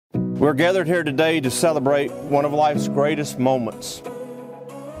We're gathered here today to celebrate one of life's greatest moments,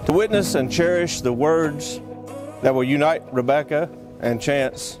 to witness and cherish the words that will unite Rebecca and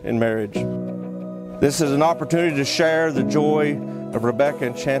Chance in marriage. This is an opportunity to share the joy of Rebecca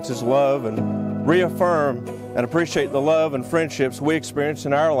and Chance's love and reaffirm and appreciate the love and friendships we experience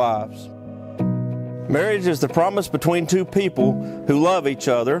in our lives. Marriage is the promise between two people who love each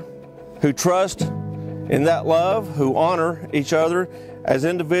other, who trust in that love, who honor each other as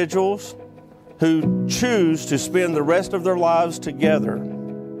individuals, who choose to spend the rest of their lives together.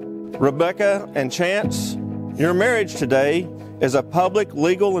 Rebecca and Chance, your marriage today is a public,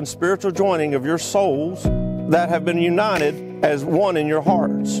 legal, and spiritual joining of your souls that have been united as one in your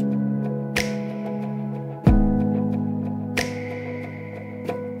hearts.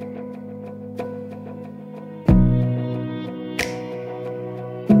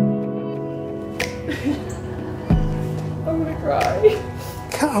 I'm gonna cry.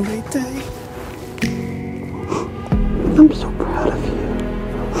 Golly day. I'm so proud of you.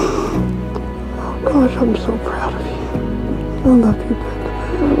 Oh gosh, I'm so proud of you. I love you, Becca.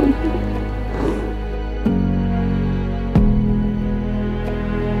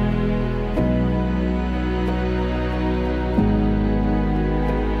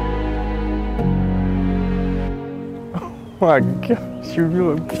 Oh my gosh, you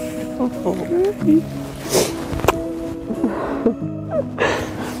look beautiful.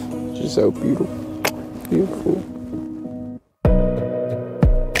 She's so beautiful. Beautiful.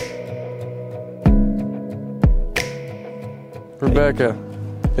 Rebecca,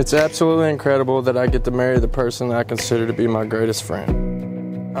 it's absolutely incredible that I get to marry the person that I consider to be my greatest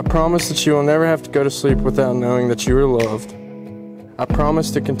friend. I promise that you will never have to go to sleep without knowing that you are loved. I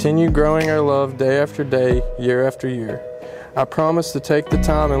promise to continue growing our love day after day, year after year. I promise to take the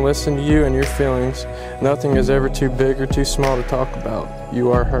time and listen to you and your feelings. Nothing is ever too big or too small to talk about.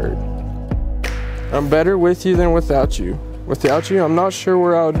 You are heard. I'm better with you than without you. Without you, I'm not sure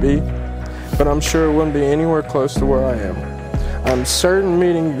where I would be, but I'm sure it wouldn't be anywhere close to where I am. I'm certain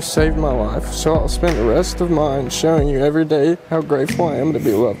meeting you saved my life, so I'll spend the rest of mine showing you every day how grateful I am to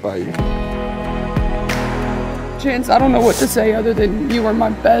be loved by you. Chance, I don't know what to say other than you are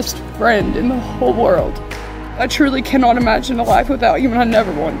my best friend in the whole world. I truly cannot imagine a life without you, and I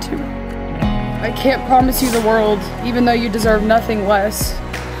never want to. I can't promise you the world, even though you deserve nothing less.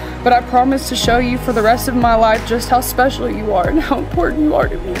 But I promise to show you for the rest of my life just how special you are and how important you are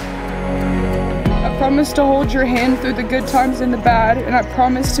to me. I promise to hold your hand through the good times and the bad, and I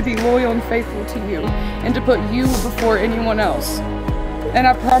promise to be loyal and faithful to you, and to put you before anyone else. And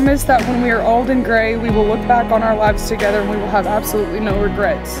I promise that when we are old and gray, we will look back on our lives together and we will have absolutely no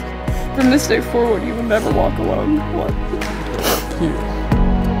regrets. From this day forward, you will never walk alone.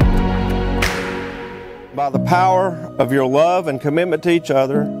 By the power of your love and commitment to each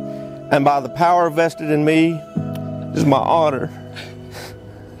other, and by the power vested in me, it is my honor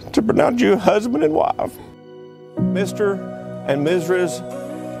to pronounce you husband and wife. Mr. and Mrs.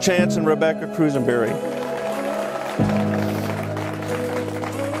 Chance and Rebecca Crusenberry.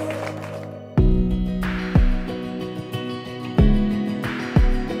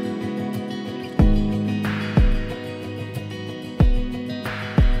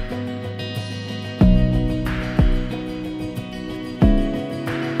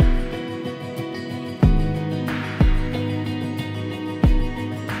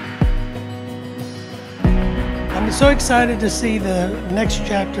 I'm so excited to see the next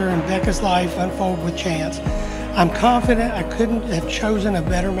chapter in Becca's life unfold with Chance. I'm confident I couldn't have chosen a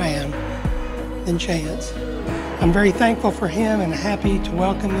better man than Chance. I'm very thankful for him and happy to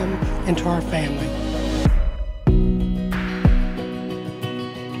welcome him into our family.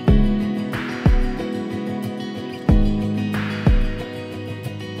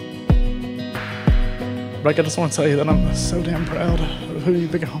 Rebecca, I just want to tell you that I'm so damn proud of who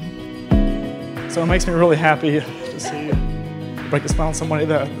you've become. So it makes me really happy to see Rebecca's found somebody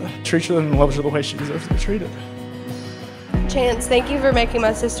that treats her and loves her the way she deserves to be treated. Chance, thank you for making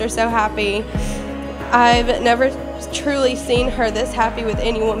my sister so happy. I've never truly seen her this happy with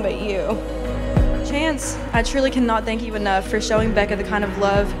anyone but you. Chance, I truly cannot thank you enough for showing Becca the kind of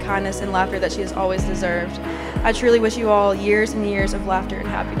love, kindness, and laughter that she has always deserved. I truly wish you all years and years of laughter and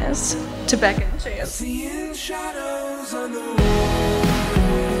happiness. To Becca and Chance.